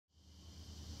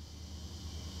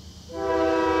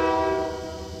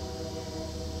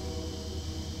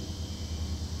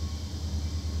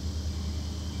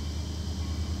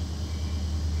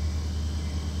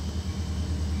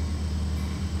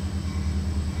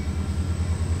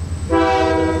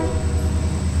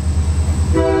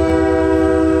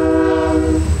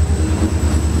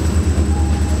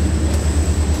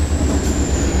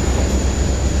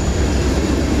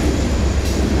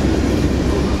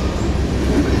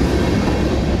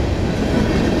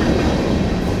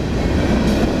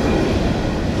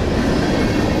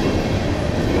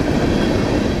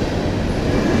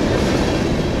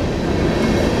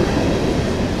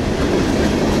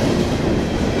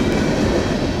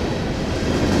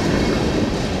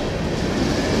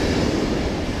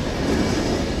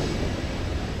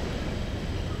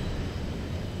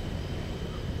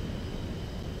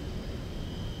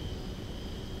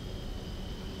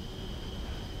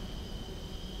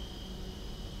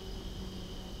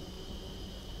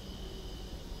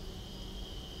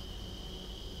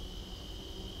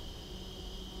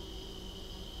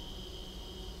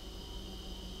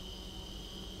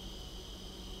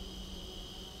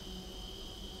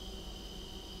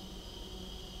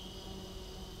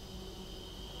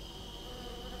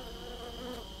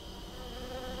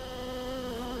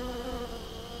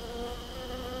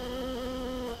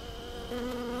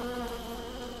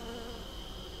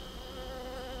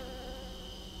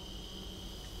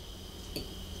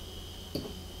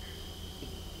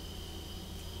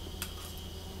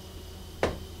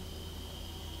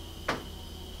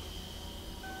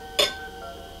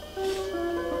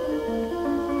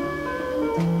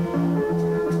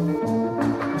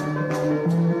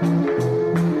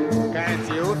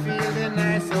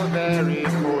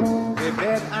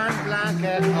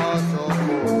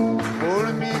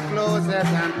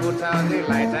put out the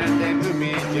light and then do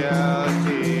me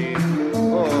justice.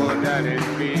 Oh, darling,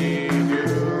 please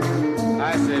do.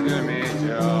 I said do me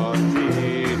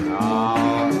justice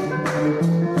now.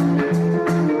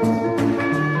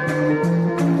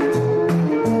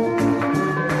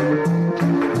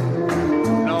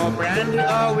 No brandy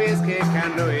or whiskey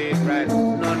can do it right.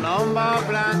 No number of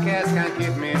blankets can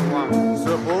keep me warm.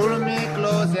 So pull me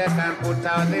close, yes, and put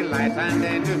out the light and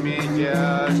then do me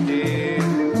justice.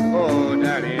 Oh,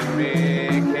 darling,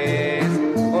 make haste.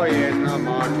 Oh, yes, no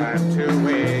more time to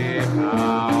wait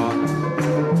now.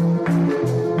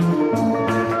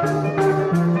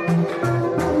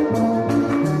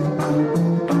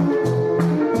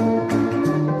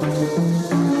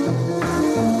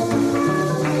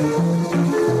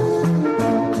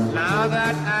 Now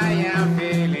that I am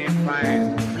feeling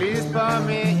fine, please pour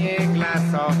me a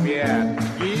glass of beer.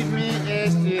 Give me a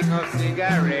stick of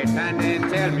cigarette and then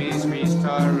tell me sweet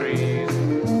stories.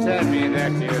 Tell me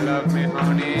that you love me,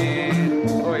 honey.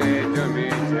 Oh, yeah, do me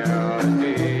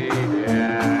justice,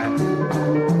 yeah.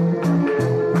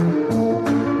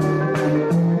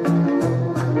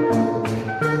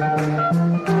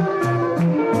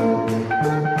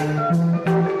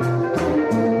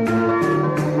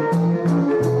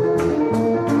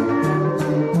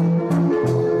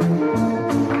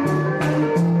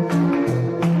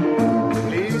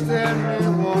 Please tell me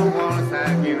once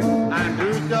again and do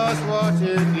just what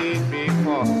you did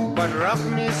before. But rock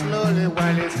me slowly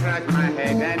while you scratch my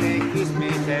head and then kiss me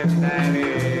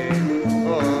tenderly.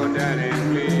 Oh, darling,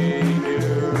 please do.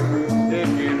 If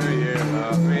you know you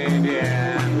love me,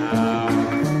 dear, now.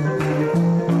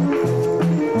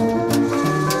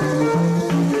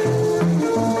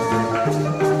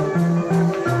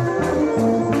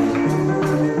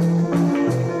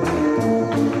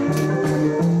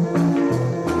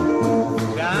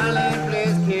 Darling,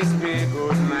 please kiss me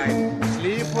goodnight.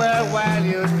 Sleep well while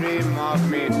you dream of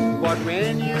me. But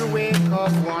when you wake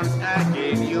up once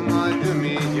again, you must do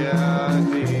me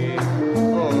justice.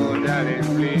 Oh, darling,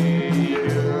 please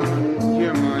do.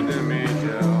 You must do me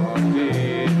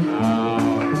justice now.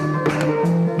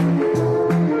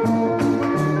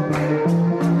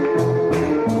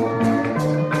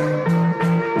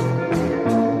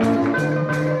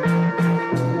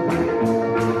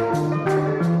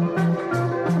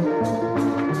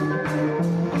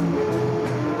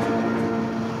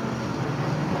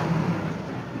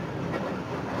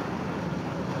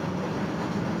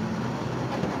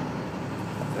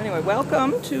 Anyway,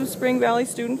 welcome to Spring Valley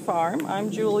Student Farm.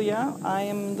 I'm Julia. I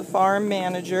am the farm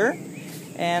manager,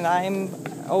 and I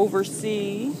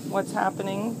oversee what's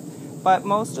happening, but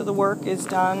most of the work is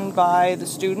done by the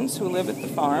students who live at the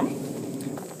farm.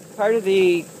 Part of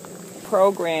the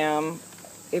program,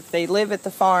 if they live at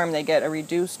the farm, they get a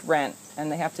reduced rent,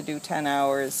 and they have to do 10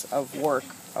 hours of work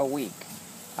a week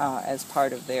as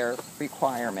part of their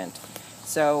requirement.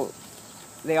 So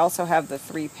they also have the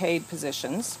 3 paid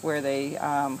positions where they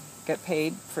get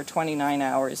paid for 29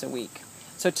 hours a week.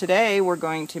 So today we're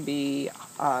going to be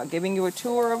giving you a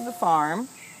tour of the farm,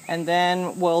 and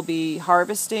then we'll be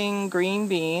harvesting green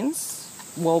beans.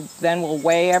 We'll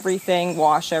weigh everything,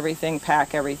 wash everything,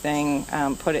 pack everything,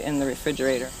 put it in the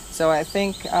refrigerator. So I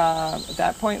think at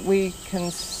that point we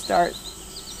can start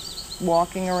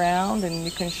walking around and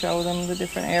you can show them the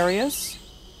different areas.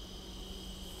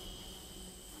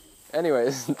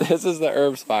 Anyways, this is the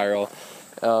herb spiral.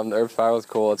 The herb spiral is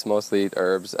cool. It's mostly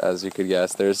herbs, as you could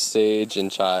guess. There's sage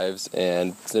and chives,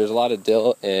 and there's a lot of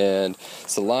dill and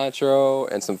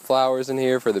cilantro and some flowers in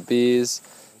here for the bees.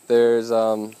 There's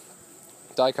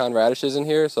daikon radishes in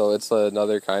here, so it's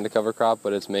another kind of cover crop,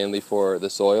 but it's mainly for the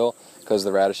soil because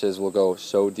the radishes will go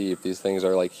so deep. These things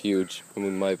are like huge, and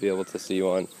we might be able to see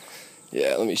one.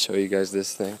 Yeah, let me show you guys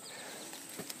this thing.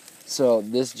 So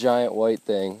this giant white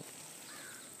thing,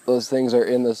 those things are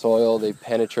in the soil. They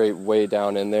penetrate way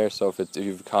down in there, so if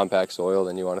you have compact soil,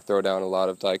 then you want to throw down a lot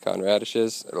of daikon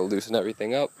radishes. It'll loosen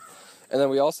everything up. And then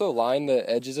we also line the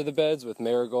edges of the beds with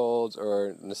marigolds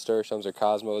or nasturtiums or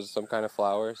cosmos, some kind of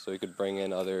flower, so you could bring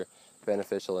in other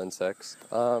beneficial insects.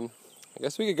 I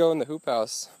guess we could go in the hoop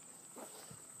house.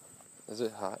 Is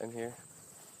it hot in here?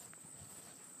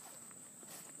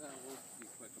 No, we'll be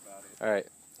quick about it. Alright,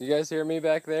 you guys hear me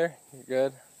back there? You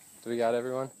good? Do we got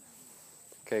everyone?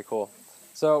 Okay, cool.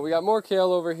 So we got more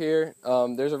kale over here.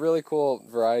 There's a really cool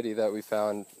variety that we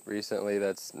found recently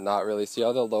that's not really, see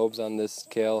how the lobes on this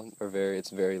kale are it's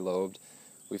very lobed.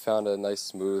 We found a nice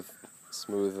smooth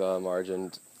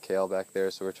margined kale back there,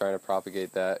 so we're trying to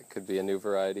propagate that. Could be a new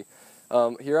variety.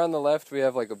 Here on the left we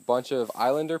have like a bunch of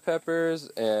islander peppers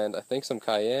and I think some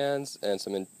cayennes and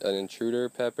an intruder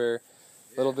pepper,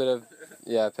 a little bit of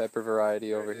Yeah, pepper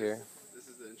variety over here. This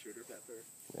is the intruder pepper.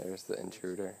 There's the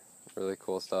intruder. Really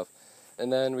cool stuff.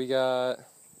 And then we got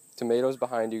tomatoes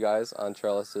behind you guys on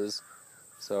trellises,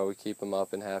 so we keep them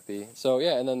up and happy. So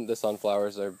yeah, and then the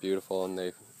sunflowers are beautiful and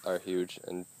they are huge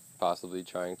and possibly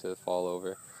trying to fall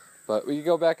over. But we can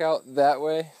go back out that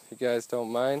way if you guys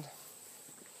don't mind.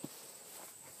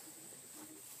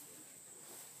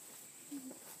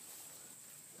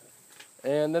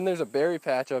 And then there's a berry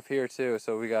patch up here too.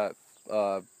 So we got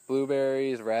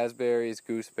blueberries, raspberries,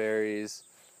 gooseberries,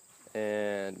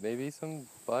 and maybe some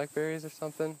blackberries or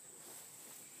something.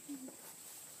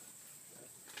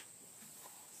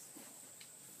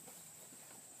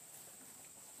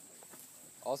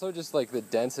 Also, just like the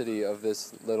density of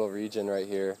this little region right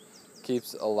here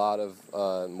keeps a lot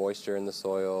of moisture in the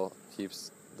soil,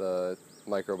 keeps the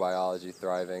microbiology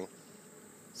thriving.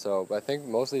 So I think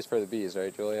mostly it's for the bees,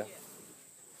 right, Julia?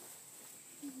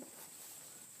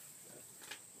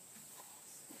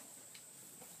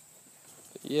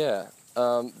 Yeah.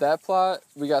 That plot,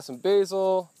 we got some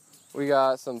basil, we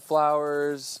got some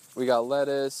flowers, we got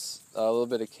lettuce, a little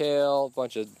bit of kale, a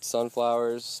bunch of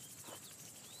sunflowers,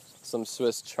 some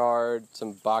Swiss chard,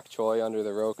 some bok choy under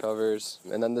the row covers.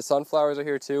 And then the sunflowers are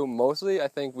here too. Mostly I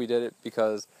think we did it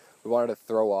because we wanted to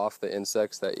throw off the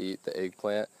insects that eat the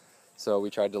eggplant. So we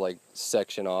tried to like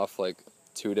section off like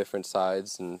 2 different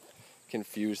sides and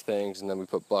confuse things, and then we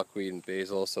put buckwheat and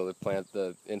basil so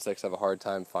the insects have a hard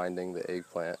time finding the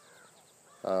eggplant.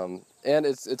 And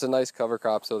it's a nice cover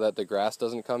crop so that the grass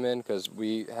doesn't come in, because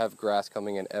we have grass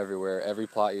coming in everywhere. Every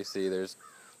plot you see, there's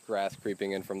grass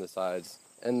creeping in from the sides.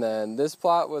 And then this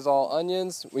plot was all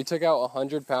onions. We took out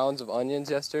 100 pounds of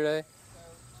onions yesterday,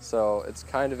 so it's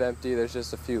kind of empty. There's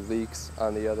just a few leeks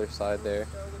on the other side there.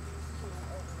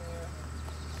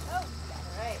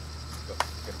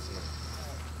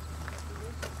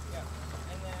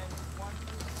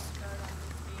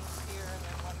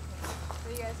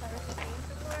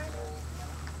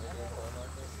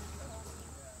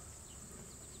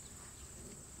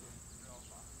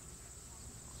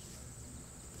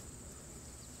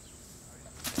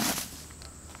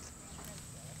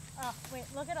 Oh, wait,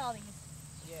 look at all these.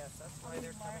 Yes, that's why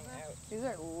they're coming out. These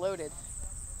are loaded.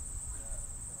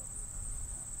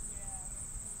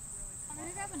 I'm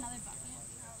gonna grab another bucket.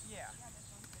 Yeah.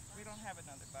 We don't have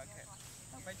another bucket.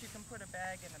 But you can put a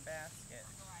bag in a basket.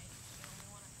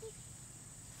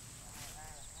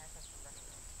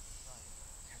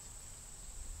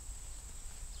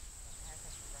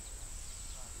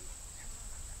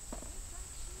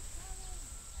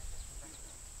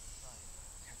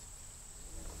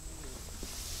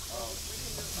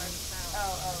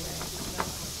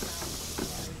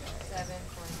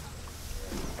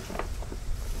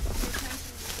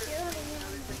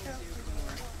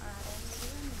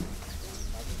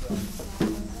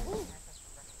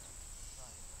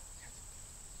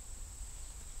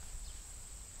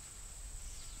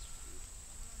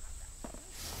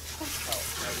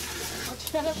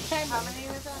 How many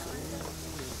was that?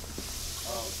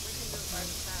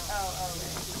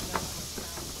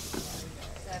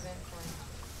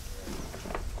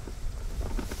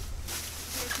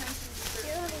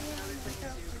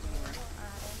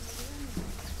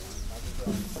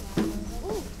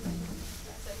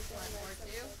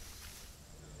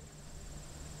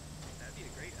 That'd be a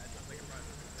great ad. Like a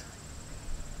project.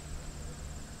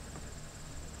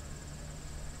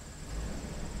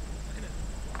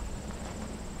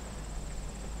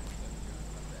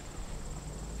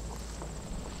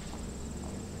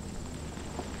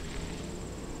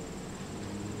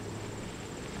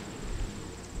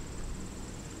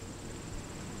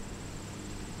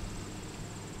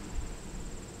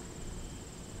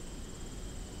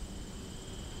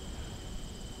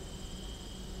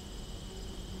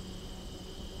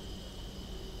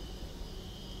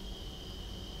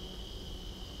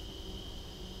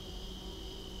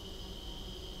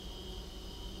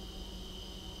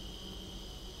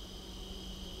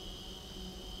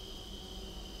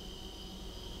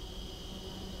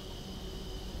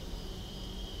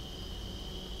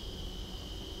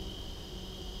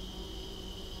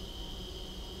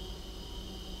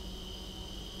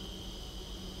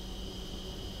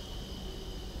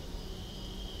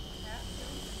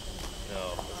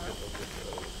 No, let's get the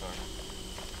other car.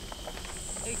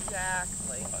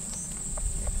 Exactly.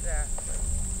 Exactly.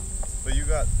 But you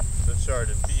got the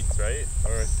sharded beets, right?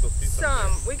 Or I still see some.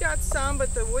 Some. We got some,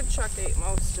 but the woodchuck ate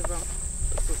most of them.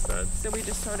 That's so sad. So we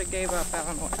just sort of gave up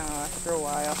after a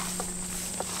while.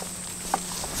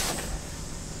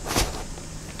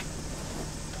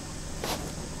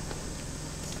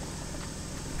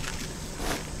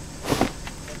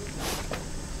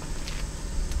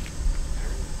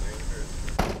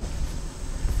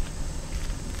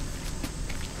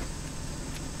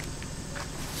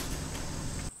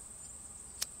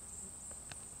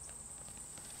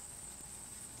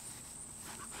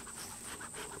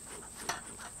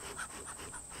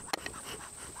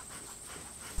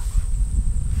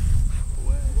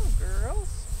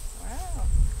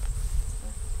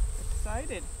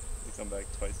 excited. They come back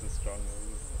twice as strong as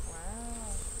Wow.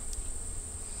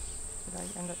 Did I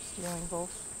end up stealing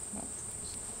both? No.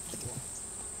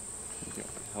 you.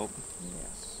 Help.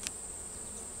 Yes.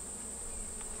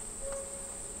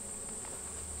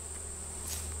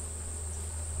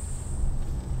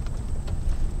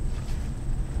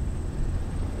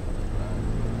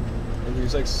 And he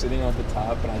was like sitting on the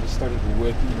top, and I just started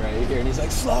whipping right here, and he's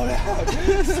like, slow down,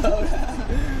 slow down.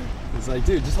 It's like,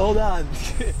 dude, just hold on.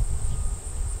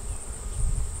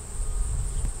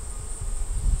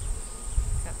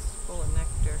 That's full of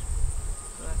nectar,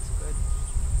 so that's good.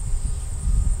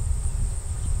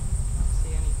 Don't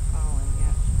see any pollen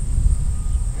yet.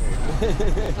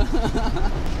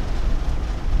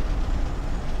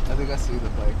 I think I see the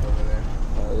bike over there.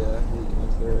 Oh yeah, he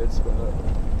went to the right spot.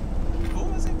 Who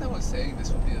was it that was saying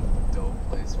this would be a dope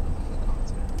place for the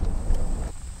concert?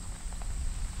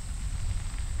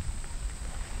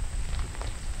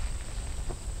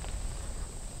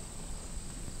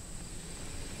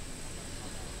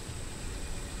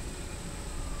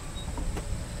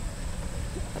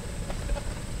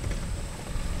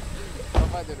 I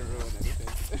hope I didn't ruin anything.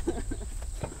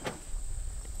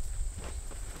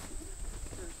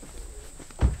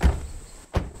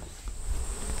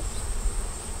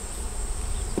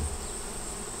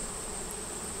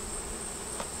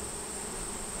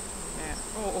 Yeah.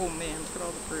 Oh man, look at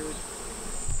all the brood.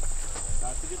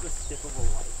 About to get the skip of a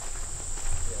life.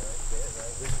 Yeah, that's it,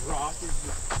 right? This rock is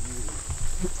just beauty.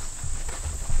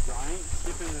 Giant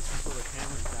skipping this until the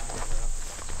camera's down, bro.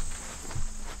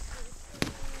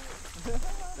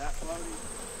 That floaty.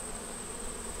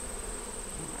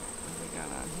 What do we got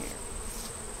on here?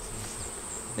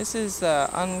 This is the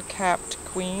uncapped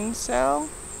queen cell.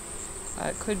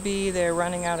 It could be they're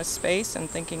running out of space and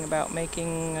thinking about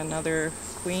making another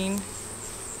queen.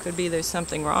 Could be there's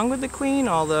something wrong with the queen,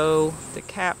 although the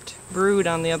capped brood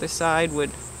on the other side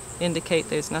would indicate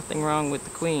there's nothing wrong with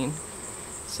the queen.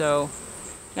 So,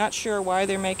 not sure why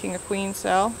they're making a queen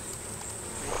cell.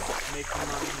 Make the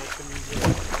money, make the music.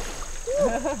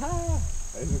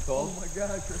 Is it cold? Oh my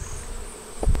god, Chris.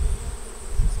 I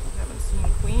haven't seen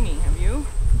Queenie, have you?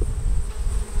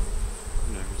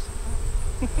 Never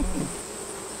seen.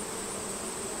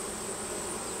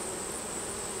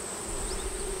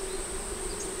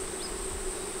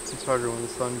 It's harder when the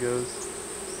sun goes.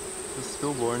 It's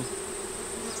stillborn.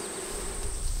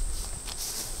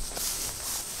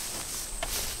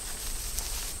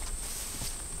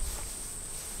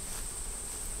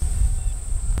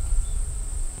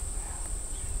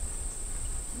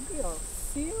 We'll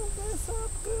seal this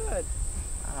up good.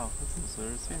 Wow, what's this? I've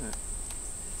never seen it.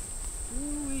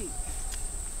 Ooh-wee.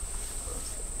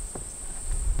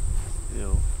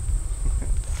 Ew.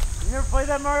 You never played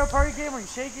that Mario Party game where you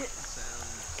shake it?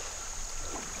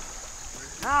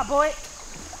 Nah, boy.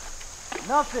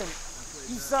 Nothing.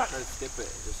 You suck. Try to skip it.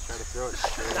 Just try to throw it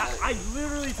straight at I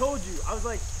literally told you. I was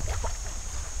like,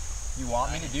 You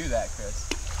want me to do that, Chris?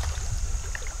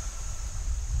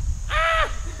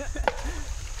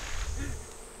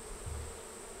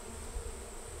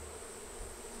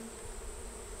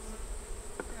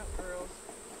 Look out, girls.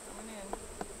 Coming in.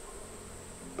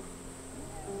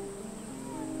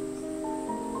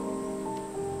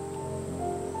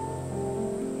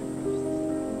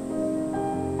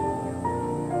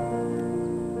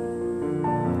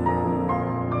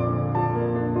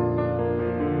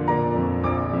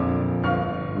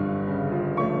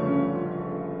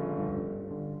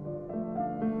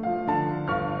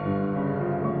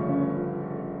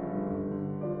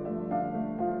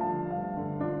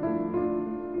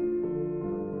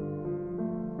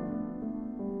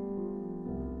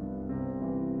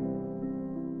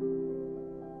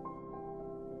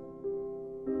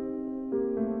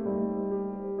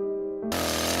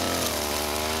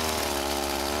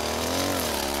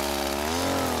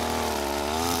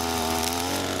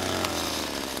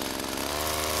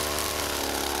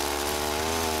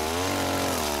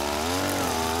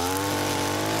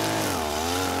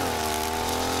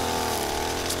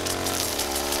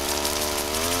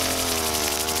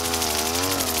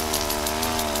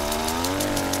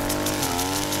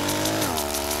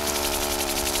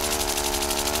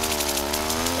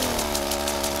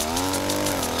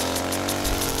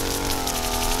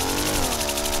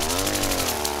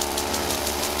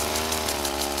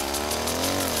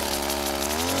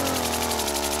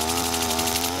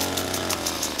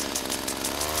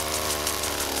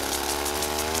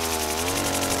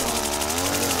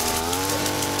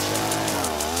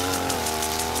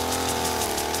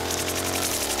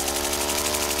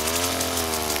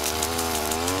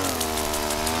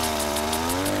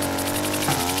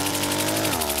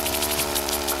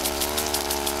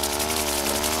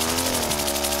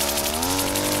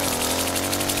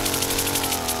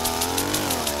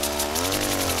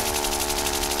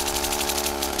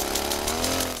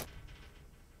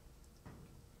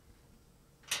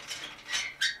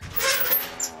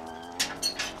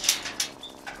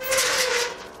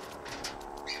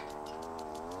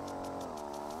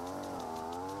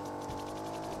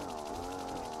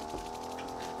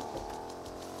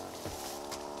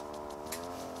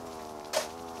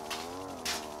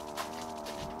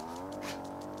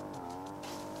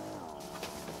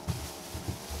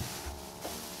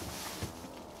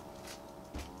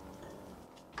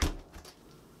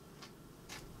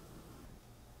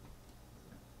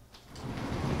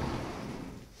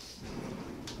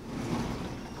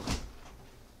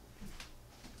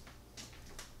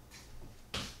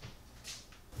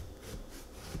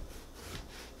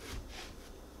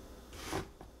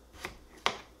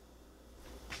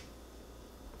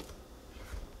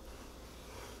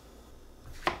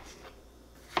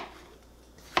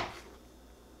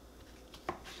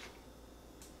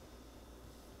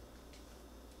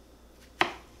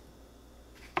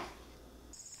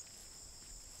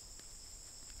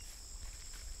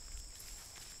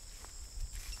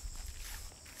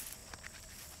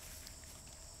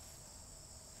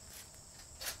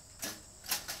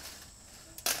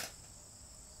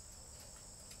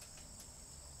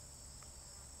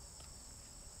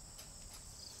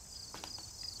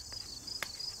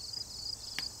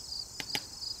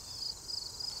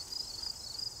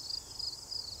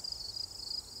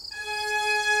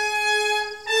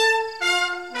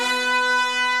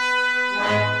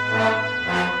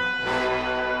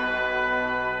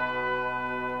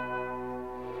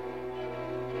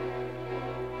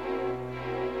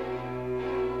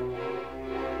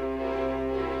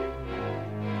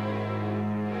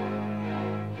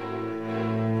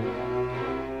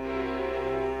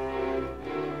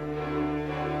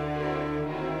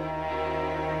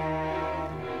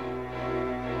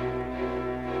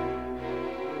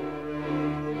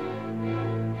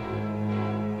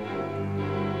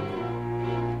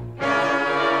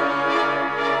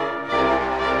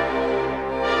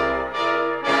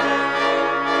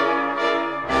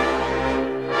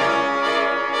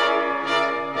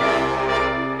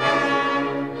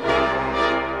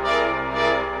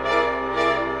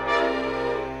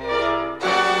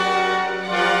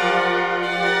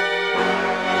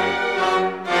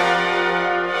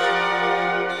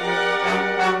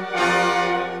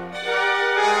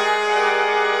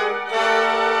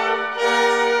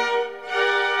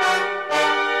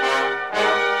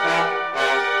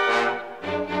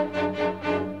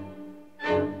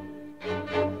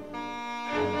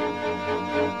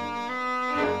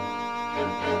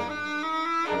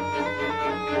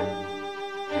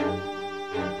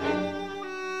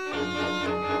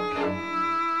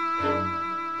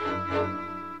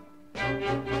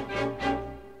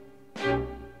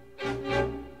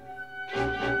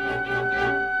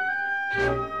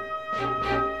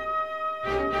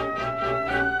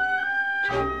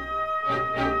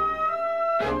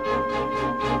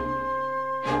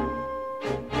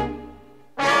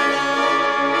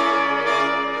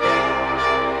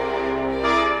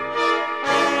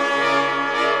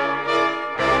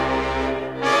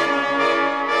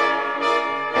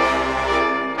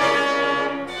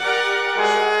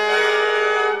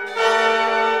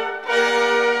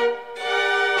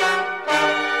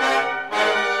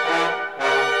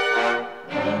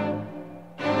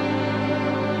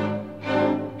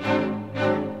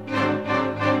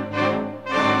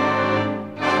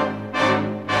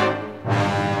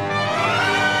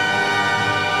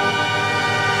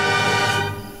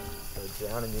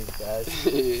 in these guys.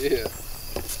 Yeah.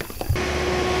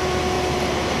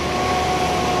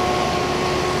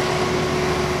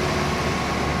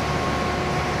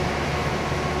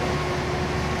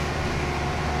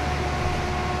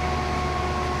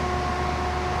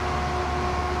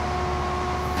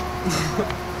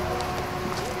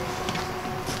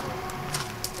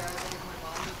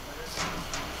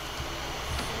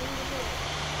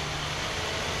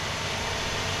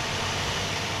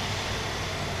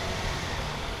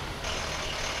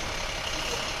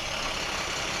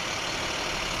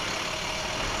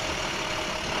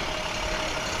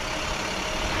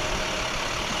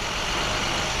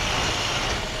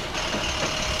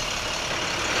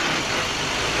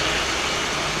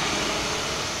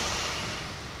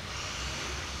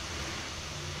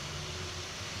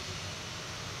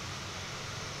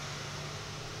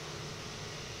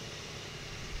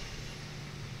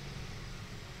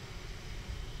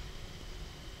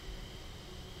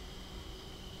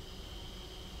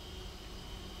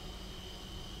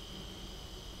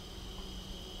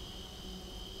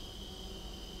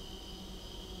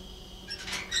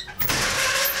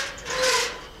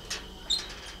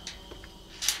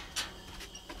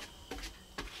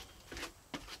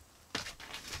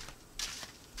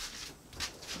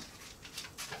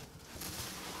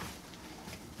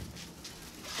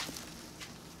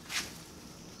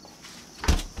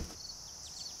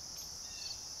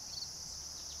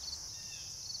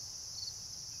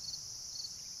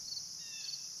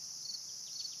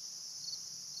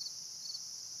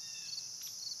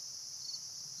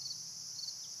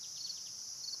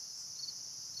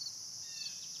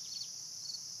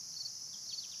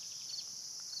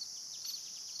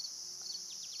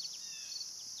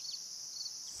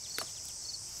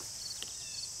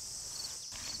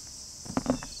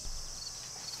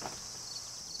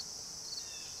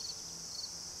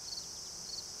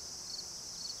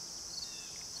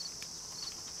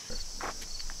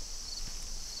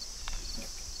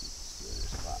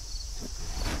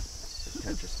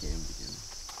 Tetris game begins.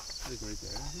 Like right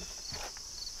there.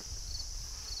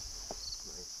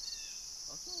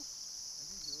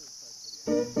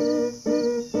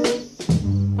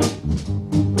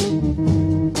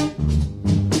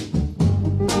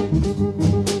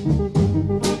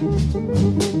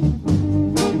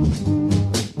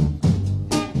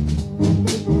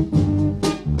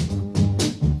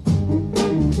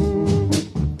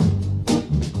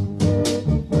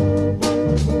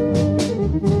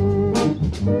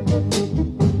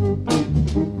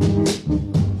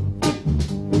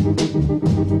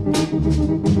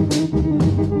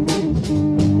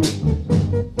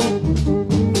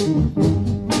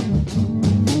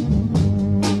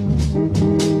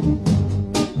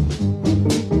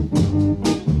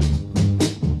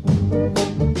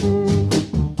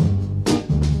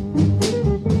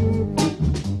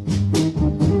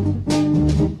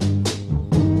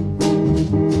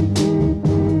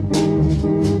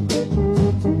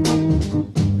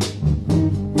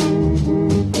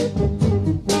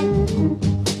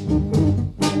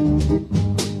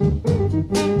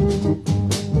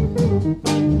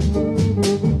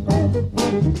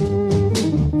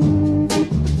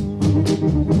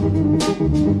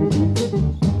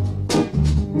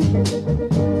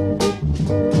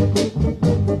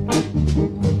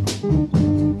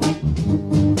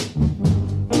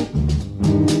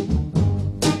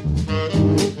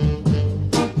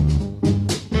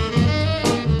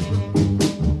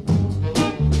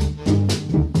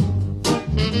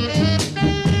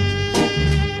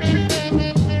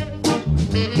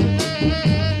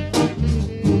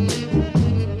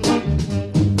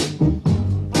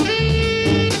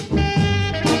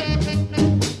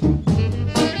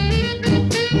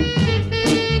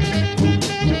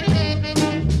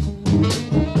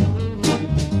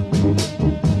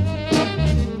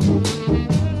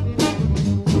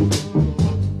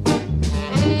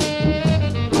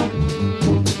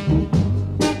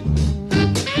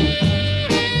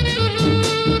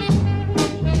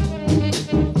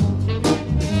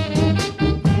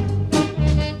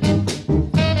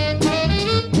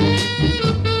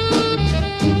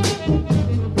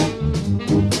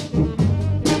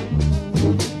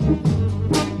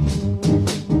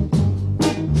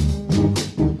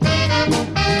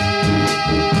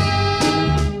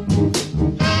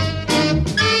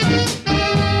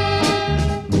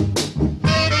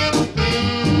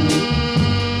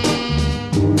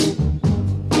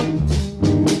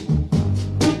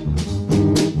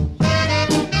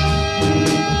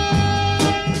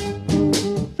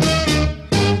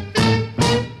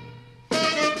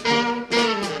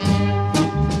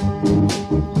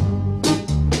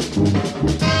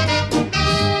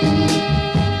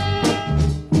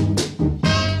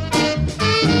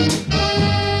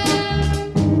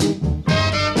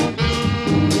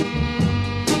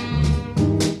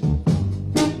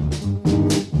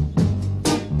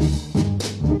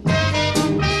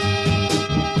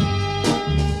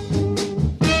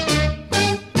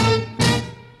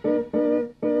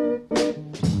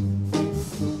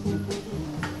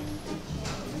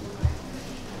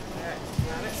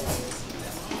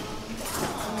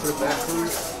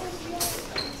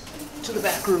 to the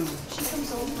back room. She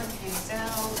comes over and hangs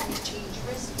out, we change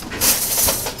recipes.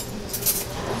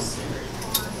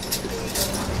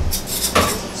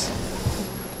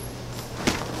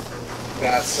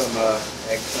 Got some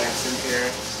eggplants in here,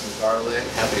 some garlic.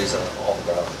 Happy to use all the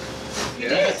garlic. You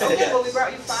did? Okay, well, we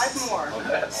brought you 5 more.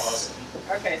 Okay, awesome.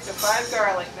 Okay, so 5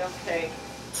 garlic milk cake.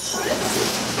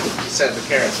 You said the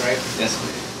carrots, right? Yes,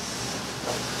 please.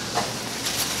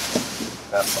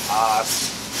 That's the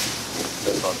odds.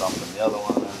 Guess I'll dump in the other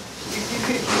one then.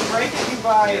 You break it, you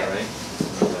buy it. Yeah, right?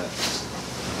 Okay.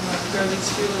 Throw these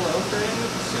 2 little okra in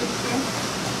with the soup too.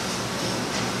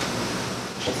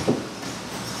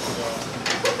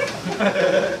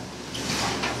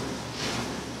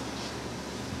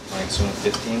 Like soon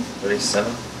 15,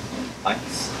 37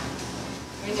 pints.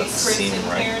 We need Doesn't Chris seem in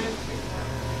right. here to...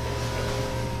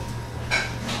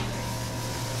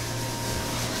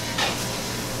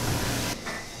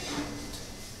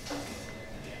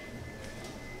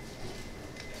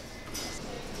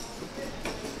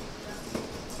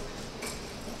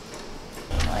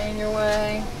 Fly in your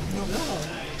way.